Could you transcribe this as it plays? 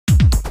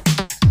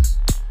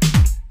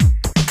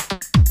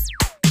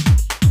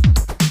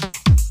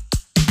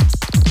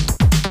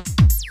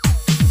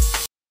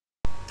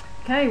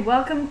Hi,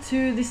 welcome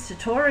to this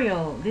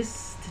tutorial.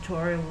 This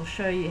tutorial will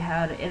show you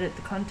how to edit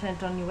the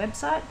content on your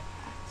website.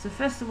 So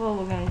first of all,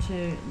 we're going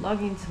to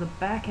log into the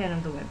back end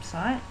of the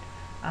website,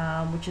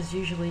 which is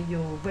usually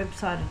your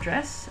website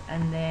address,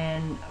 and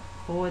then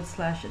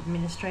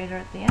 /administrator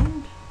at the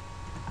end.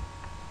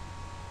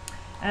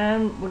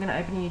 And we're going to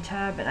open a new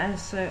tab and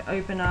also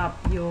open up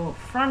your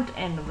front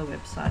end of the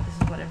website. This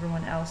is what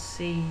everyone else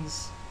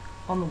sees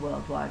on the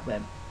World Wide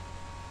Web.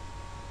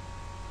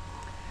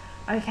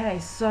 Okay,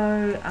 so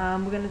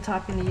we're going to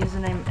type in the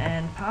username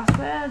and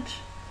password.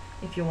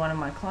 If you're one of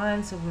my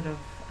clients, I would have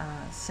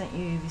sent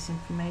you this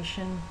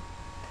information.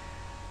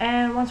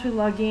 And once we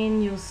log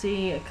in, you'll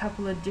see a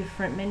couple of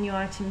different menu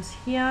items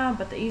here,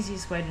 but the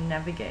easiest way to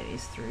navigate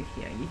is through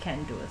here. You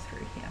can do it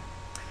through here.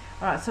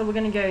 Alright, so we're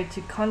going to go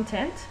to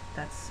content.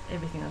 That's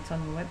everything that's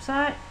on your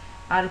website.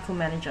 Article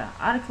manager.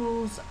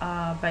 Articles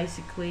are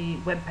basically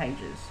web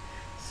pages.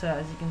 So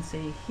as you can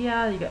see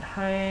here, you got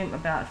home,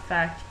 about,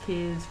 fact,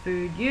 kids,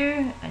 food,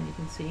 you, and you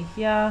can see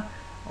here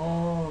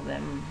all of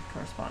them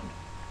correspond.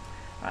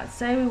 Alright,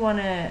 say we want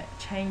to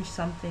change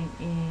something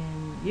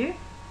in you.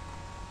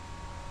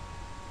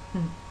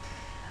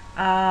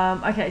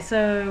 Okay,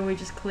 so we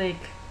just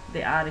click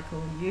the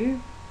article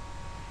you.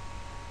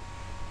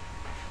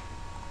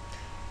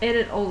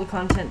 Edit all the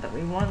content that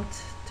we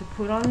want to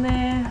put on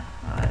there,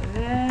 right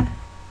there,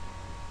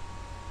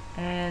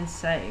 and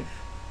save.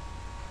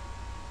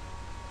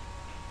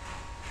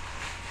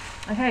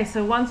 Okay,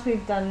 so once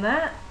we've done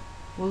that,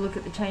 we'll look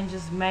at the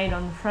changes made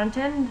on the front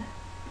end,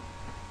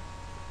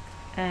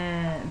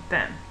 and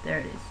bam, there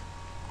it is.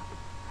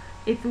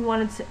 If we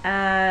wanted to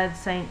add,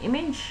 say, an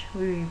image,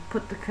 we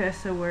put the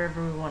cursor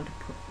wherever we want to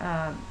put,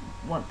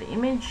 want the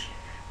image,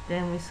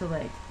 then we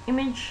select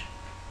image.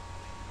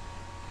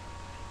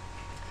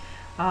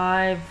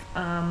 I've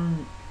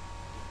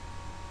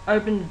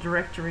opened a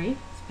directory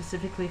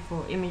specifically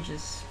for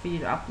images for you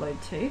to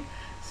upload to,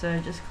 so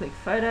just click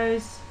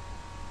photos.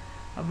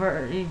 I've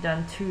already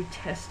done 2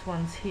 test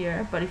ones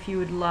here, but if you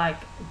would like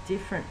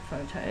different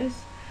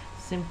photos,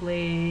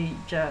 simply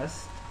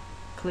just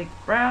click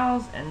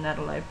browse and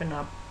that'll open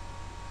up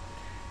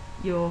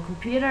your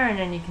computer, and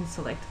then you can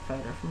select a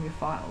photo from your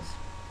files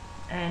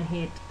and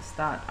hit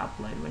start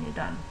upload when you're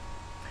done.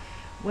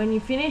 When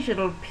you finish,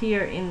 it'll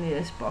appear in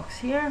this box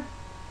here.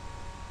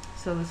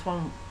 So this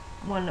one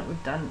that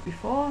we've done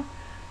before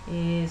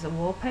is a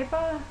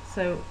wallpaper.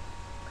 So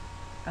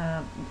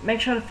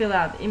make sure to fill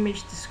out the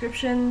image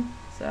description.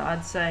 So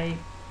I'd say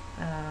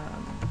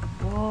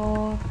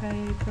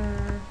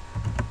wallpaper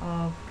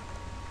of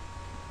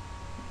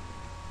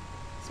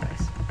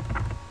space,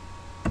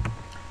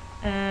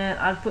 and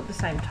I'd put the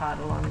same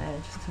title on there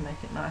just to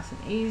make it nice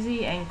and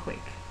easy and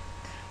quick.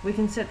 We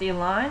can set the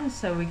align,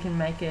 so we can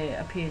make it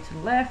appear to the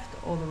left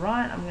or the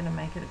right. I'm going to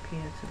make it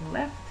appear to the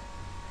left,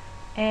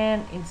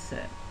 and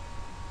insert.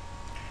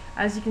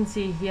 As you can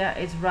see here,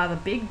 it's rather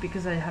big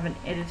because I haven't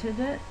edited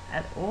it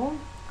at all.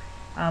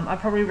 I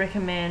probably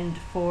recommend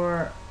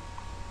for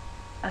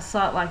a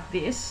site like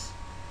this,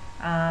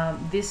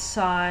 this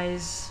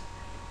size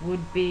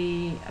would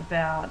be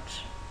about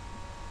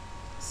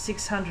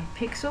 600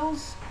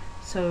 pixels.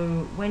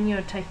 So when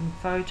you're taking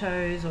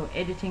photos or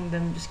editing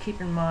them, just keep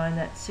in mind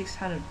that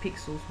 600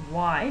 pixels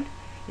wide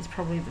is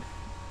probably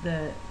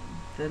the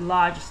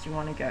largest you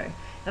want to go.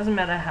 It doesn't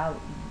matter how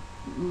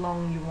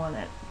long you want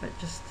it, but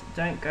just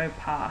don't go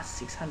past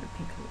 600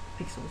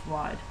 pixels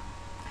wide.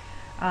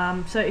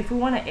 So if we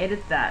want to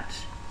edit that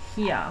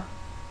here,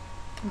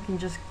 we can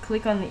just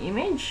click on the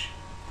image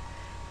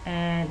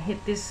and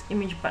hit this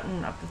image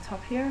button up the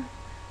top here,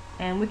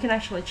 and we can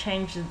actually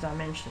change the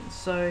dimensions.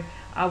 So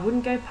I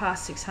wouldn't go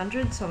past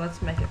 600, so let's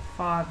make it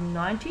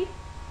 590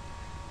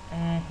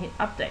 and hit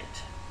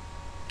update.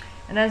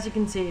 And as you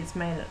can see, it's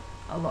made it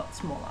a lot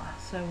smaller.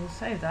 So we'll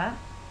save that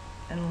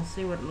and we'll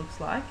see what it looks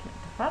like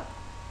at the front.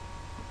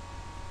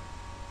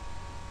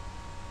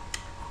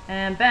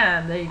 And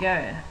bam, there you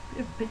go.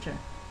 Beautiful picture.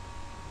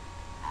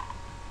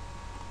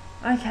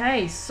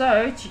 Okay,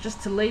 so to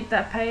just delete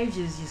that page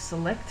is you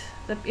select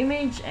the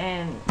image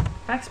and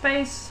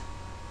backspace.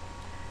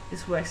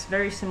 This works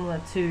very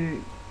similar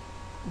to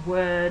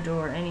Word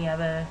or any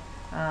other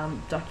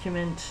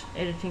document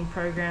editing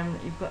program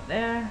that you've got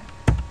there.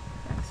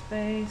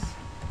 Backspace.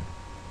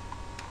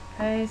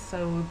 Okay,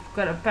 so we've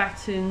got it back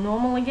to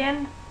normal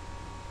again,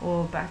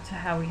 or back to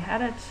how we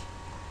had it.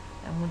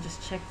 And we'll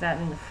just check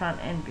that in the front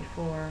end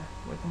before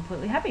we're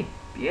completely happy.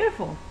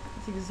 Beautiful.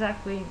 That's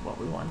exactly what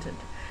we wanted.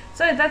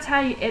 So that's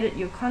how you edit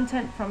your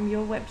content from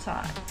your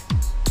website.